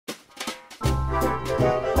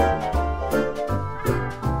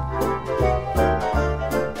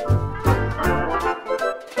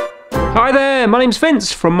my name's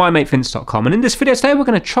Vince from mymatevince.com, and in this video today we're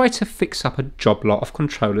going to try to fix up a job lot of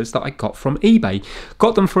controllers that I got from eBay.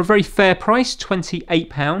 Got them for a very fair price,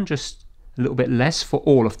 £28, just a little bit less for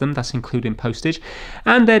all of them, that's including postage,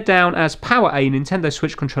 and they're down as PowerA Nintendo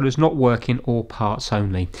Switch controllers not working or parts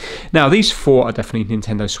only. Now these four are definitely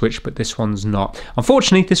Nintendo Switch, but this one's not.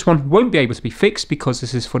 Unfortunately this one won't be able to be fixed because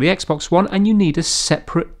this is for the Xbox One and you need a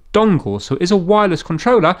separate dongle. So it is a wireless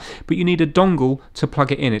controller, but you need a dongle to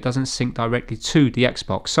plug it in. It doesn't sync directly to the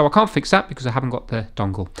Xbox. So I can't fix that because I haven't got the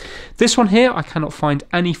dongle. This one here, I cannot find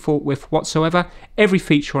any fault with whatsoever. Every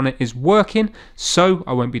feature on it is working, so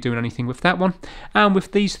I won't be doing anything with that one. And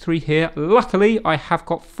with these three here, luckily I have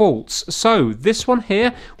got faults. So this one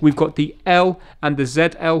here, we've got the L and the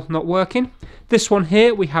ZL not working. This one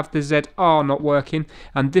here, we have the ZR not working,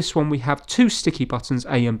 and this one we have two sticky buttons,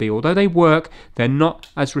 A and B. Although they work, they're not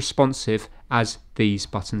as responsive as these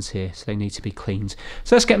buttons here, so they need to be cleaned.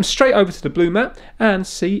 So let's get them straight over to the blue mat and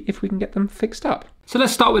see if we can get them fixed up. So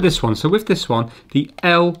let's start with this one. So with this one, the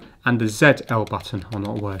L and the ZL button are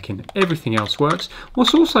not working. Everything else works.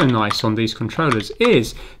 What's also nice on these controllers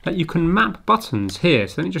is that you can map buttons here.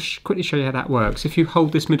 So let me just quickly show you how that works. If you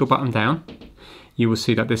hold this middle button down, you will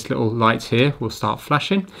see that this little light here will start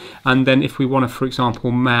flashing. And then if we want to, for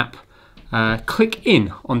example, map, click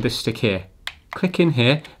in on this stick here. Click in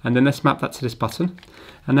here, and then let's map that to this button.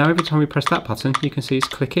 And now every time we press that button, you can see it's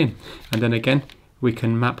click in. And then again, we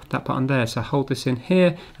can map that button there. So hold this in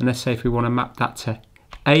here, and let's say if we want to map that to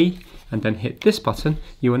A, and then hit this button,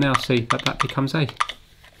 you will now see that that becomes A.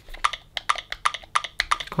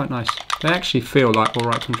 Quite nice. They actually feel like all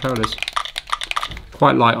right controllers.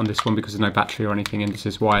 Quite light on this one because there's no battery or anything, and this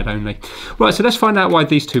is wired only. Right, so let's find out why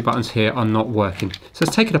these two buttons here are not working. So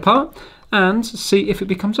let's take it apart and see if it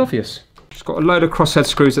becomes obvious. Just got a load of crosshead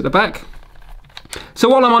screws at the back. So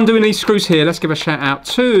while I'm undoing these screws here, let's give a shout out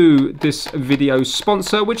to this video's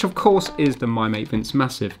sponsor, which of course is the MyMate Vince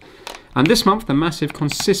Massive. And this month the Massive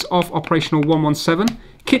consists of Operational 117,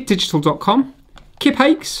 KitDigital.com, Kip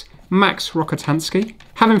Hakes, Max Rokotansky,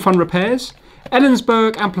 Having Fun Repairs,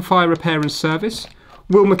 Ellensburg Amplifier Repair and Service,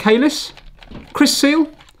 Will Michaelis, Chris Seal,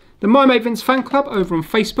 the MyMate Vince fan club over on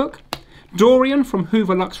Facebook, Dorian from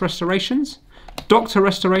Hoover Lux Restorations, Dr.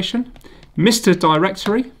 Restoration, Mr.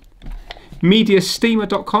 Directory,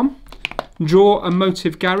 MediaSteamer.com, Draw a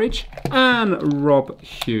Motive Garage, and Rob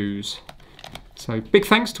Hughes. So big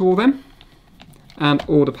thanks to all them and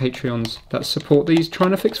all the Patreons that support these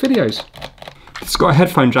trying to fix videos. It's got a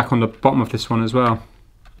headphone jack on the bottom of this one as well.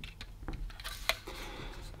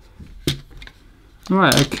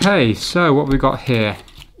 Right, okay, so what we've got here.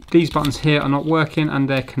 These buttons here are not working and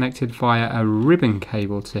they're connected via a ribbon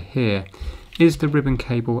cable to here. Is the ribbon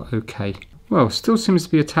cable okay? Well, still seems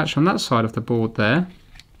to be attached on that side of the board there.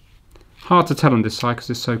 Hard to tell on this side because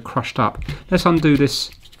it's so crushed up. Let's undo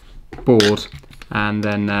this board and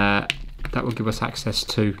then that will give us access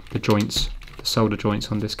to the joints, the solder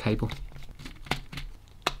joints on this cable.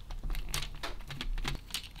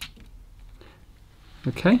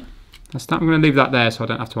 Okay. That's that. I'm going to leave that there so I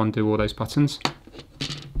don't have to undo all those buttons.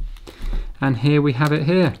 And here we have it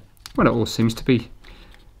here. Well, it all seems to be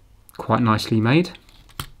quite nicely made.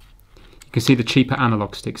 You can see the cheaper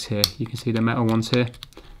analog sticks here. You can see the metal ones here.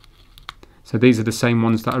 So these are the same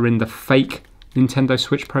ones that are in the fake Nintendo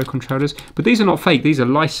Switch Pro controllers. But these are not fake, these are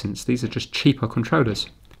licensed. These are just cheaper controllers.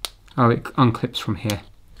 Oh, it unclips from here.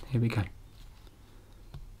 Here we go.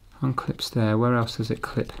 Unclips there. Where else does it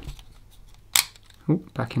clip? Oh,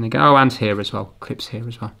 back in again. Oh, and here as well. Clips here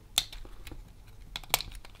as well.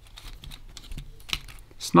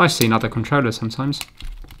 It's nice seeing other controllers sometimes.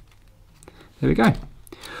 There we go.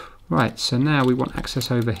 Right, so now we want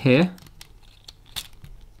access over here.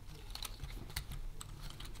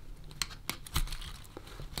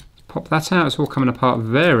 Pop that out. It's all coming apart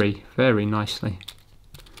very, very nicely.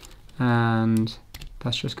 And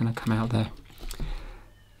that's just going to come out there.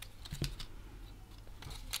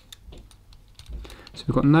 So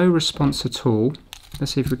we've got no response at all.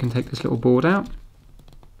 Let's see if we can take this little board out.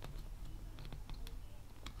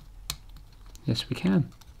 Yes, we can.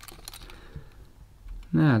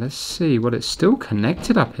 Now let's see. Well, it's still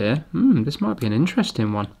connected up here. This might be an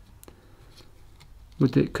interesting one.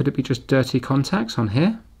 Could it be just dirty contacts on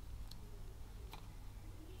here?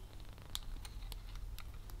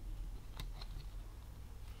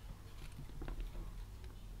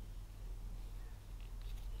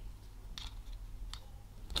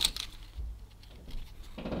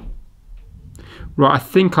 Right, I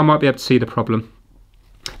think I might be able to see the problem.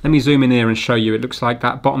 Let me zoom in here and show you. It looks like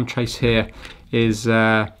that bottom trace here is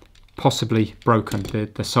possibly broken,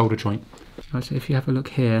 the solder joint. Right, so if you have a look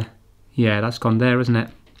here, yeah, that's gone there, isn't it?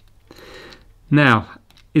 Now,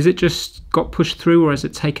 is it just got pushed through, or has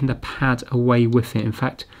it taken the pad away with it? In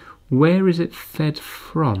fact, where is it fed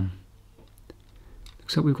from?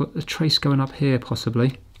 Looks like we've got the trace going up here,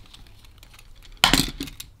 possibly.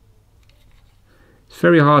 It's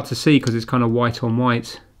very hard to see because it's kind of white on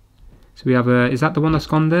white. So we have a, is that the one that's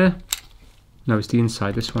gone there? No, it's the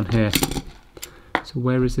inside, this one here. So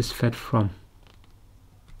where is this fed from?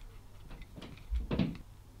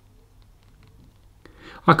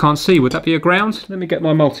 I can't see. Would that be a ground? Let me get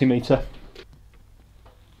my multimeter.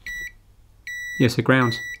 Yes, a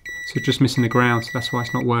ground. So it's just missing the ground, so that's why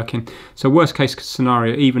it's not working. So worst case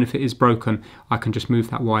scenario, even if it is broken, I can just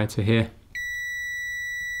move that wire to here.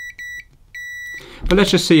 But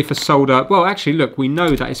let's just see if a solder, well actually look, we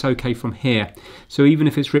know that it's okay from here. So even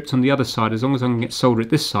if it's ripped on the other side, as long as I can get solder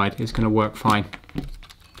at this side, it's going to work fine.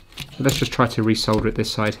 So let's just try to resolder it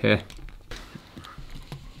this side here.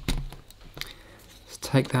 Let's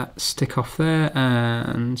take that stick off there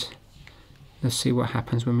and let's see what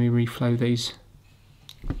happens when we reflow these.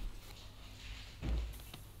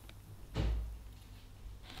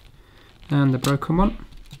 And the broken one.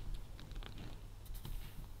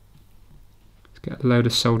 Get a load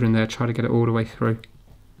of solder in there, try to get it all the way through.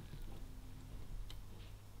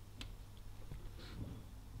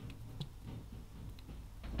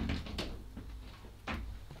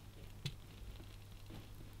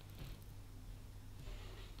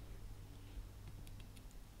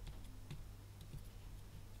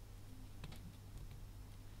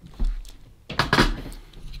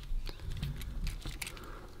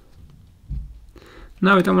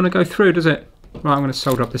 No, it don't want to go through, does it? Right, I'm going to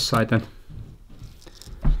solder up this side then.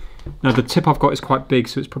 Now the tip I've got is quite big,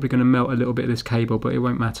 so it's probably going to melt a little bit of this cable, but it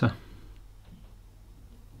won't matter.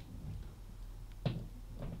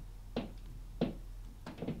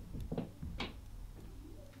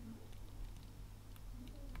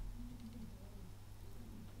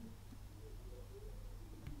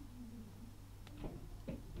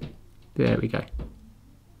 There we go.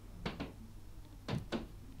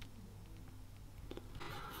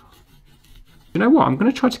 You know what, I'm going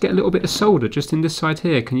to try to get a little bit of solder just in this side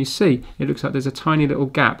here. Can you see? It looks like there's a tiny little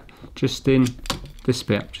gap just in this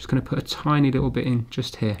bit. I'm just going to put a tiny little bit in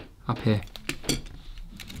just here, up here. In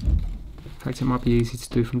fact, it might be easy to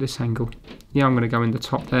do from this angle. Yeah, I'm going to go in the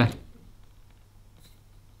top there.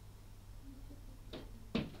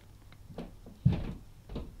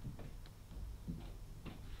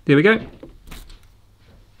 There we go.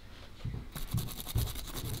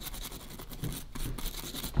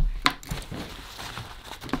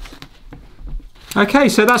 Okay,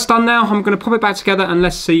 so that's done now. I'm going to pop it back together and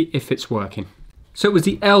let's see if it's working. So it was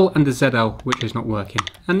the L and the ZL which is not working.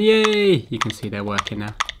 And yay, you can see they're working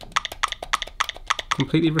now.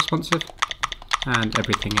 Completely responsive. And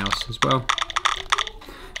everything else as well.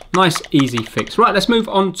 Nice, easy fix. Right, let's move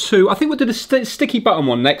on to, I think we'll do the sticky button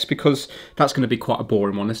one next because that's going to be quite a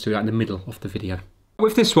boring one. Let's do that in the middle of the video.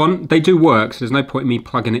 With this one, they do work, so there's no point in me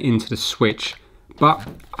plugging it into the switch. But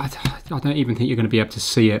I don't even think you're going to be able to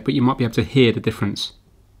see it, but you might be able to hear the difference.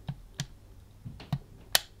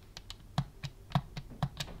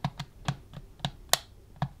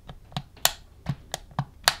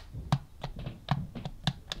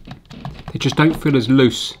 They just don't feel as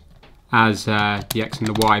loose as the X and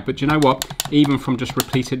the Y, but do you know what? Even from just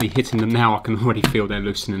repeatedly hitting them now, I can already feel they're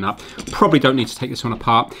loosening up. Probably don't need to take this one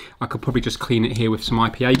apart. I could probably just clean it here with some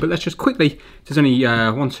IPA, but let's just quickly, there's only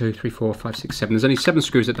 1, 2, 3, 4, 5, 6, 7, there's only 7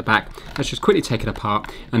 screws at the back. Let's just quickly take it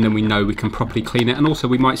apart, and then we know we can properly clean it, and also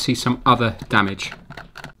we might see some other damage.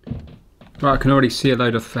 Right, I can already see a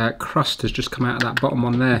load of crust has just come out of that bottom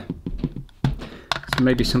one there. So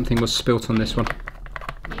maybe something was spilt on this one.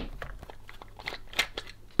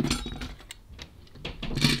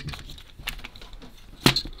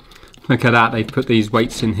 Look at that, they've put these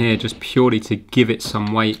weights in here just purely to give it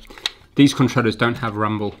some weight. These controllers don't have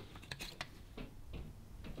rumble.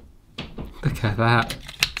 Look at that,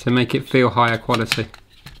 to make it feel higher quality.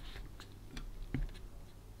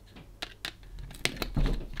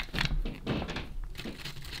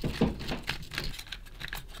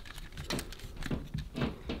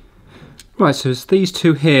 Right, so it's these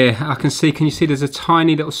two here. I can see, can you see there's a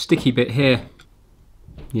tiny little sticky bit here?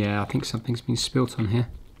 Yeah, I think something's been spilt on here.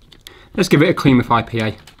 Let's give it a clean with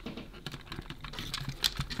IPA.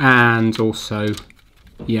 And also,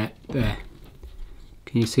 yeah, there.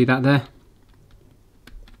 Can you see that there?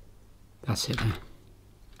 That's it there.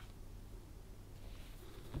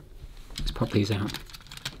 Let's pop these out.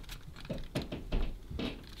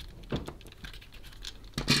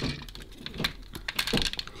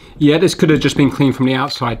 Yeah, this could have just been cleaned from the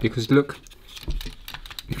outside because look,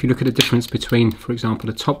 if if you look at the difference between, for example,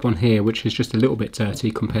 the top one here, which is just a little bit dirty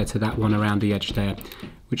compared to that one around the edge there,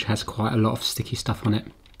 which has quite a lot of sticky stuff on it.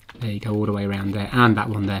 There you go, all the way around there, and that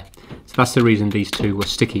one there. So that's the reason these two were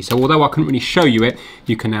sticky. So although I couldn't really show you it,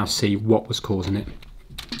 you can now see what was causing it.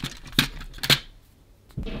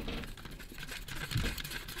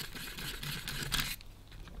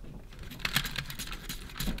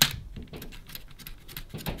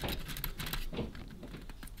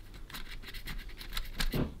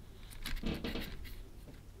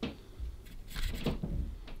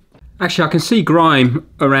 Actually, I can see grime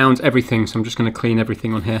around everything, so I'm just going to clean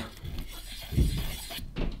everything on here.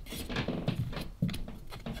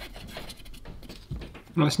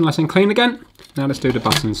 Nice and clean again. Now let's do the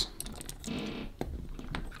buttons.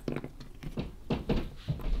 Do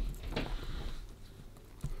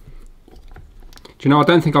you know, I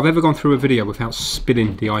don't think I've ever gone through a video without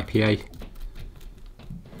spilling the IPA.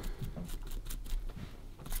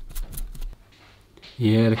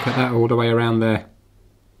 Yeah, look at that all the way around there.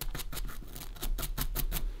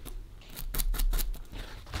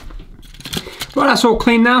 Well, that's all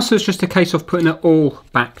clean now, so it's just a case of putting it all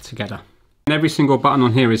back together. And every single button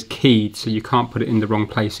on here is keyed, so you can't put it in the wrong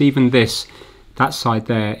place. Even this, that side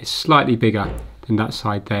there, is slightly bigger than that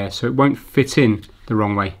side there, so it won't fit in the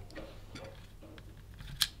wrong way.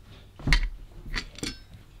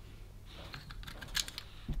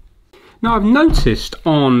 Now, I've noticed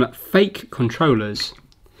on fake controllers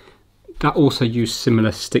that also use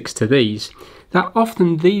similar sticks to these, that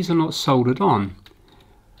often these are not soldered on.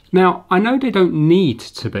 Now, I know they don't need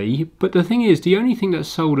to be, but the thing is, the only thing that's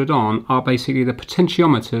soldered on are basically the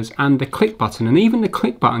potentiometers and the click button. And even the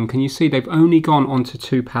click button, can you see they've only gone onto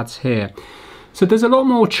 2 pads here. So there's a lot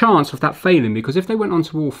more chance of that failing, because if they went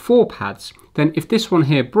onto all 4 pads, then if this one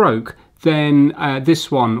here broke, then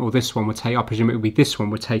this one or this one would take, I presume it would be this one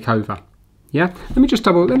would take over. Yeah, let me just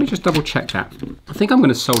double check that. I think I'm going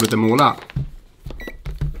to solder them all up.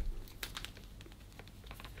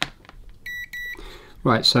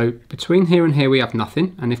 Right, so between here and here we have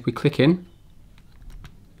nothing, and if we click in,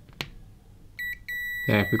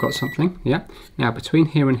 there we've got something, yeah. Now between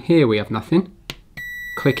here and here we have nothing,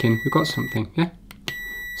 click in, we've got something, yeah.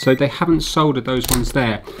 So they haven't soldered those ones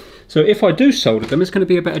there. So if I do solder them, it's going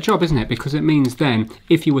to be a better job, isn't it? Because it means then,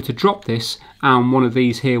 if you were to drop this and one of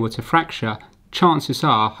these here were to fracture, chances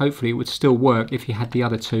are, hopefully, it would still work if you had the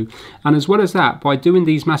other two. And as well as that, by doing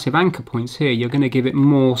these massive anchor points here, you're going to give it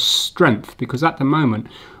more strength, because at the moment,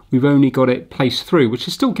 we've only got it placed through, which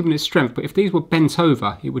is still giving it strength, but if these were bent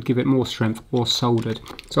over, it would give it more strength, or soldered.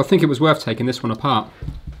 So I think it was worth taking this one apart.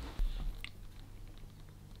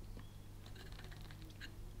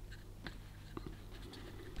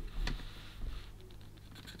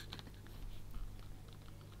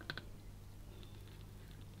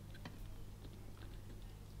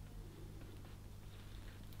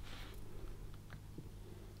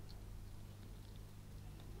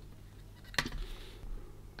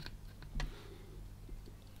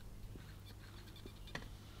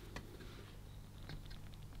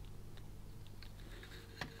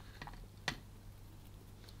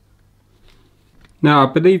 Now,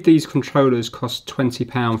 I believe these controllers cost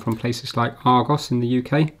 £20 from places like Argos in the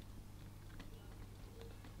UK.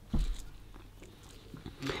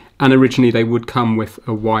 And originally they would come with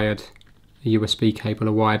a wired USB cable,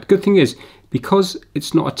 a wired. Good thing is, because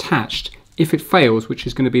it's not attached, if it fails, which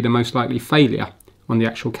is going to be the most likely failure on the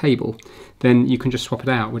actual cable, then you can just swap it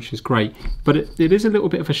out, which is great. But it is a little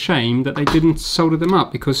bit of a shame that they didn't solder them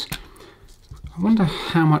up, because I wonder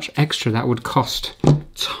how much extra that would cost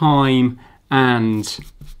time and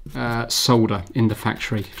solder in the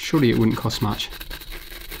factory. Surely it wouldn't cost much.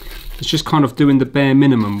 It's just kind of doing the bare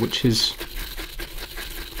minimum, which is,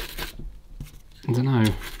 I don't know.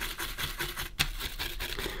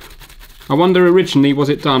 I wonder originally was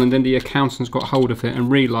it done and then the accountants got hold of it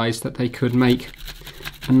and realised that they could make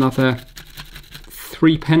another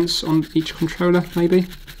 3 pence on each controller, maybe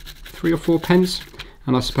 3 or 4 pence.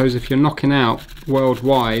 And I suppose if you're knocking out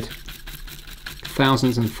worldwide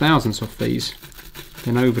thousands and thousands of these,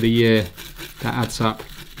 then over the year that adds up.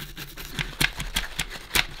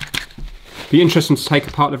 Be interesting to take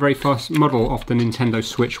apart the very first model of the Nintendo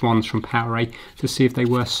Switch ones from PowerA to see if they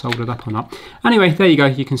were soldered up or not. Anyway, there you go,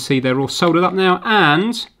 you can see they're all soldered up now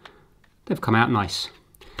and they've come out nice.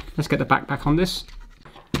 Let's get the back on this.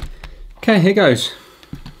 Okay, here goes.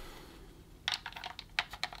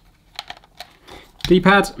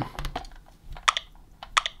 D-pad.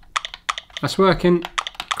 That's working.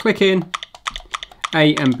 Click in.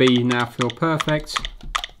 A and B now feel perfect.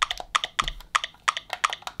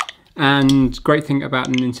 And great thing about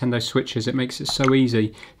the Nintendo Switch is it makes it so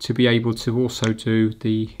easy to be able to also do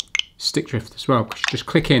the stick drift as well. Just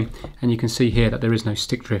click in and you can see here that there is no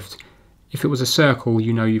stick drift. If it was a circle,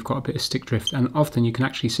 you know you've got a bit of stick drift, and often you can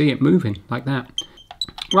actually see it moving like that.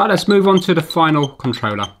 Right, let's move on to the final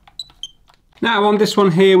controller. Now on this one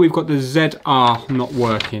here, we've got the ZR not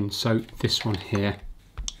working, so this one here.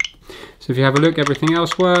 So if you have a look, everything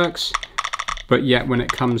else works, but yet when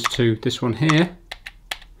it comes to this one here,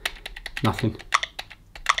 nothing.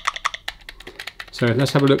 So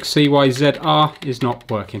let's have a look, see why ZR is not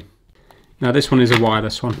working. Now this one is a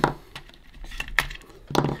wireless one.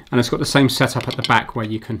 And it's got the same setup at the back where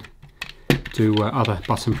you can do other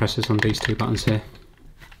button presses on these two buttons here.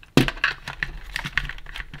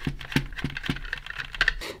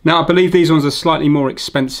 Now I believe these ones are slightly more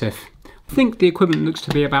expensive. I think the equivalent looks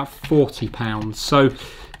to be about £40, so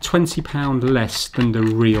 £20 less than the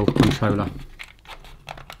real controller.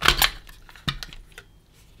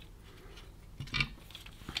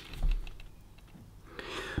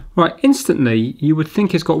 Right, instantly you would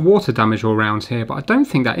think it's got water damage all around here, but I don't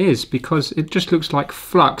think that is, because it just looks like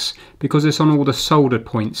flux because it's on all the soldered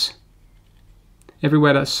points.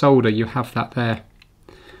 Everywhere that's solder you have that there.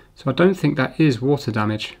 So I don't think that is water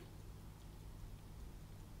damage.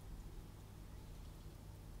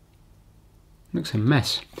 Looks a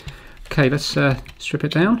mess. Okay, let's strip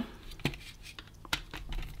it down.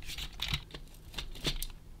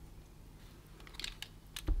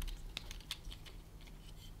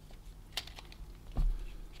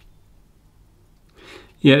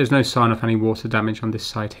 Yeah, there's no sign of any water damage on this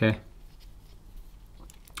side here.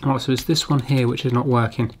 Oh, so it's this one here which is not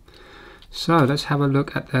working. So let's have a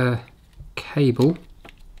look at the cable.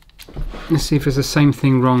 Let's see if it's the same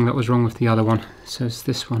thing wrong that was wrong with the other one. So it's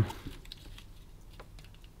this one.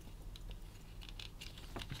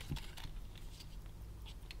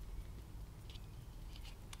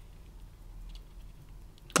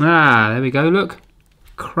 Ah, there we go, look.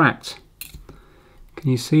 Cracked.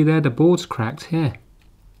 Can you see there? The board's cracked here.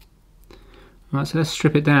 Right, so let's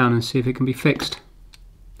strip it down and see if it can be fixed.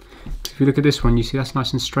 If you look at this one, you see that's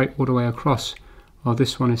nice and straight all the way across, while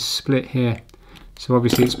this one is split here. So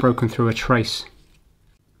obviously it's broken through a trace.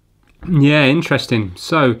 Yeah, interesting.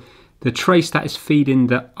 So the trace that is feeding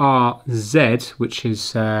the RZ, which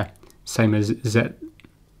is same as Z.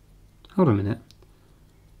 Hold on a minute.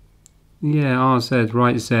 Yeah, RZ,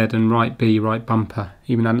 right Z, and right B, right bumper.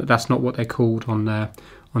 Even though that's not what they're called on the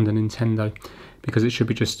Nintendo, because it should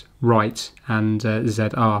be just right and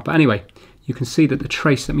ZR. But anyway, you can see that the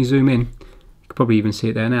trace, let me zoom in, you can probably even see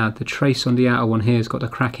it there now, the trace on the outer one here has got the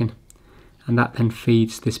cracking, and that then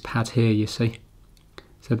feeds this pad here, you see.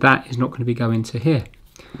 So that is not going to be going to here.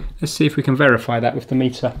 Let's see if we can verify that with the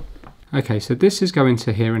meter. Okay, so this is going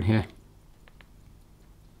to here and here.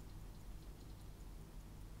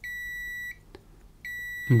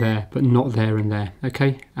 And there, but not there and there,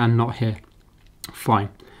 okay? And not here. Fine.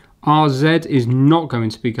 RZ is not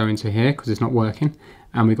going to be going to here because it's not working,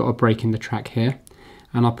 and we've got a break in the track here.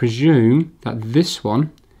 And I presume that this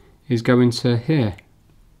one is going to here.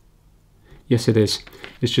 Yes, it is.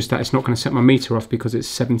 It's just that it's not going to set my meter off because it's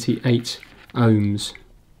 78 ohms.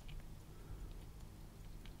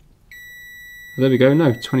 There we go.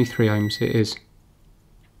 No, 23 ohms it is.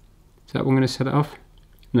 Is that one going to set it off?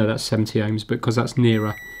 No, that's 70 ohms, but because that's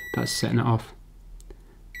nearer, that's setting it off.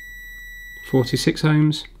 46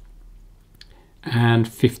 ohms. And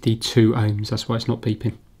 52 ohms, that's why it's not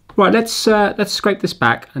beeping. Right, let's scrape this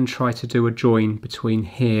back and try to do a join between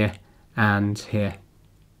here and here.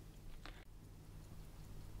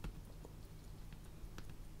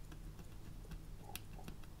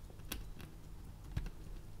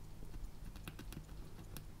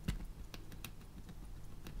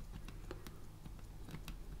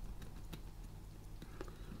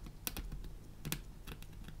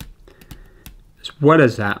 As well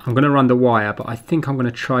as that, I'm going to run the wire, but I think I'm going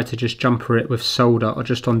to try to just jumper it with solder or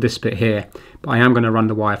just on this bit here. But I am going to run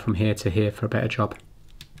the wire from here to here for a better job.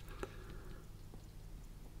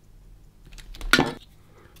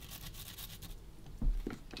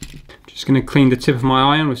 Just going to clean the tip of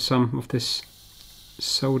my iron with some of this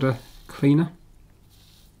solder cleaner.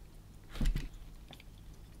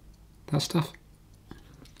 That stuff.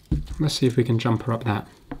 Let's see if we can jumper up that.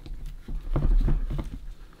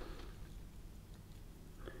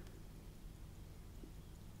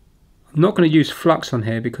 I'm not going to use flux on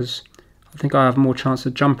here because I think I have more chance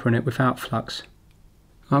of jumpering it without flux.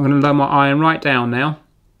 I'm going to lower my iron right down now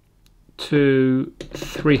to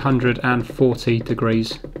 340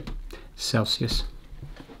 degrees Celsius.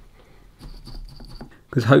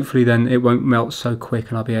 Because hopefully then it won't melt so quick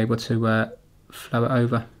and I'll be able to flow it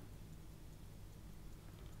over.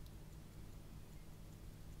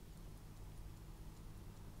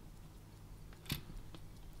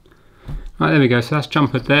 Right, there we go, so that's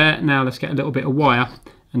jumpered there. Now let's get a little bit of wire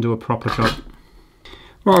and do a proper job.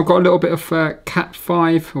 Right, I've got a little bit of Cat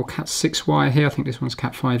 5 or Cat 6 wire here. I think this one's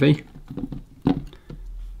Cat 5E.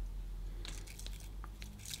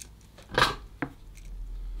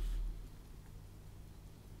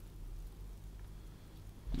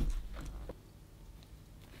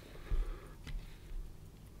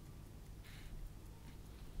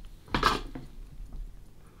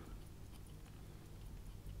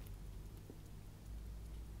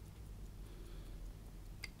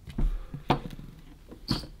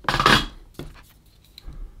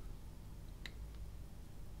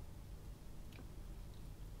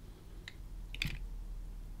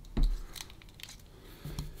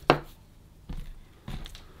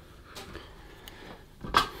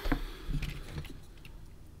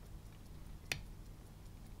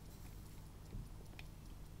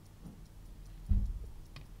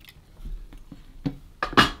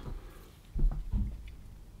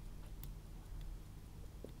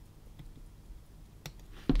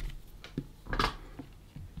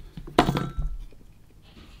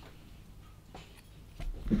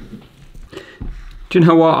 Do you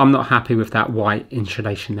know what? I'm not happy with that white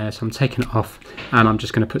insulation there, so I'm taking it off and I'm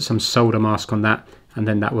just going to put some solder mask on that, and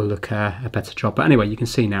then that will look a better job. But anyway, you can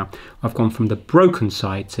see now I've gone from the broken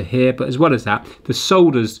side to here, but as well as that, the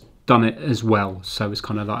solder's done it as well, so it's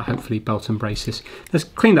kind of like hopefully belt and braces. Let's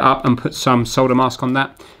clean that up and put some solder mask on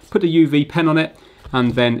that, put the UV pen on it,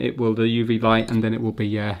 and then it will, the UV light, and then it will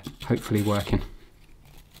be hopefully working.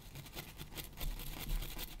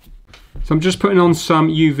 So I'm just putting on some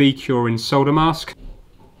UV curing solder mask.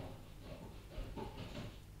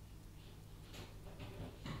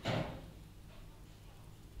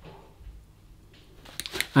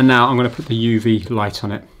 And now I'm going to put the UV light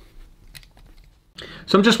on it.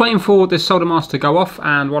 So I'm just waiting for this solder mask to go off,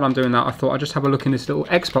 and while I'm doing that I thought I'd just have a look in this little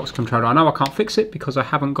Xbox controller. I know I can't fix it because I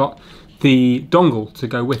haven't got the dongle to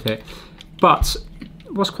go with it, but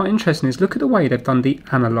what's quite interesting is look at the way they've done the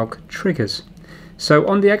analog triggers. So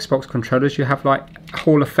on the Xbox controllers you have like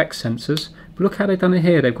Hall effect sensors, but look how they've done it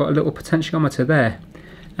here. They've got a little potentiometer there,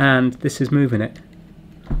 and this is moving it.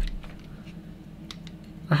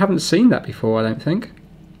 I haven't seen that before, I don't think.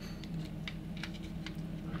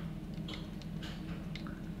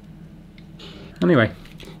 Anyway,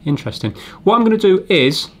 interesting. What I'm going to do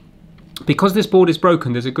is, because this board is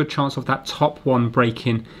broken, there's a good chance of that top one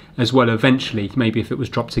breaking as well eventually, maybe if it was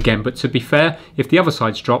dropped again. But to be fair, if the other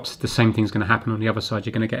side's dropped, the same thing's going to happen on the other side.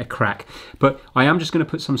 You're going to get a crack. But I am just going to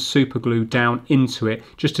put some super glue down into it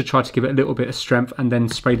just to try to give it a little bit of strength, and then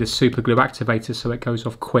spray the super glue activator so it goes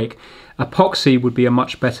off quick. Epoxy would be a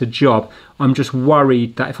much better job. I'm just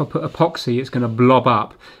worried that if I put epoxy, it's going to blob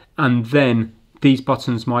up, and then these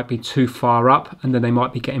buttons might be too far up, and then they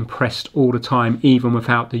might be getting pressed all the time even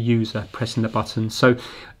without the user pressing the button. So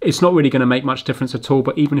it's not really going to make much difference at all,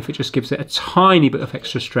 but even if it just gives it a tiny bit of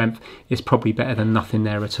extra strength, it's probably better than nothing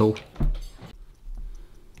there at all.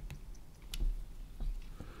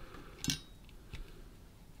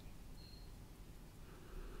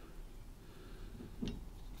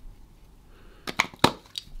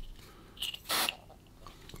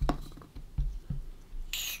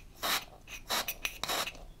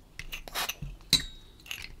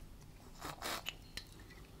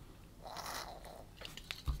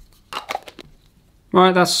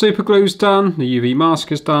 Right, that super glue's done, the UV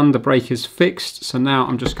mask is done, the brake is fixed, so now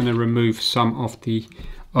I'm just going to remove some of the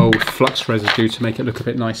old flux residue to make it look a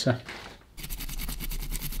bit nicer.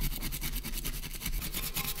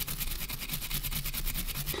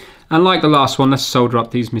 And like the last one, let's solder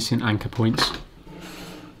up these missing anchor points.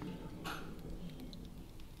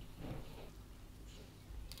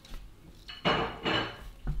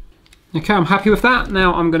 Okay, I'm happy with that.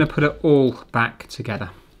 Now I'm going to put it all back together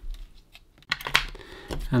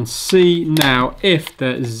and see now if the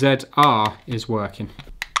ZR is working.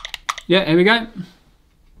 Yeah, here we go.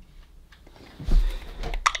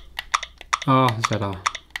 ZR.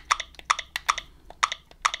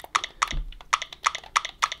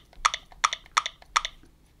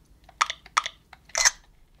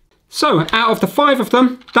 So out of the 5 of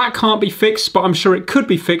them, that can't be fixed, but I'm sure it could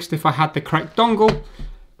be fixed if I had the correct dongle.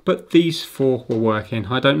 But these 4 were working.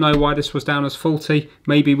 I don't know why this was down as faulty.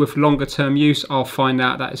 Maybe with longer term use I'll find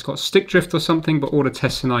out that it's got stick drift or something, but all the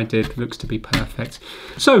testing I did looks to be perfect.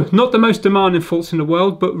 So not the most demanding faults in the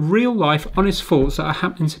world, but real life honest faults that are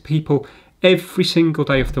happening to people every single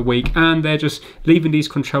day of the week, and they're just leaving these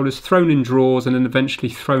controllers thrown in drawers and then eventually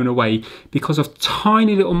thrown away because of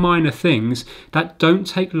tiny little minor things that don't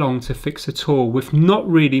take long to fix at all with not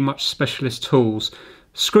really much specialist tools.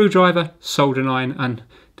 Screwdriver, soldering iron, and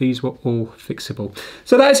these were all fixable.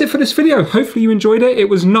 So that is it for this video. Hopefully you enjoyed it. It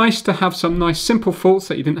was nice to have some nice simple faults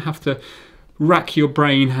that you didn't have to rack your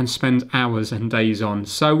brain and spend hours and days on.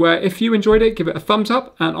 So if you enjoyed it, give it a thumbs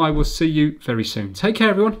up, and I will see you very soon. Take care,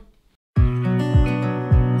 everyone.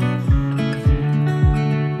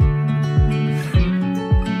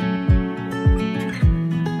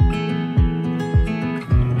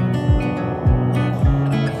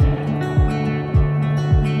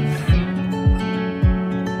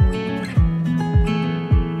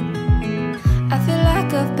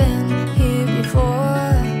 I've been here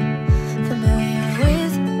before, familiar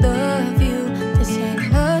with the view. This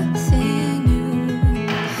ain't nothing new.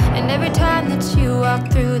 And every time that you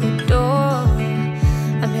walk through the door,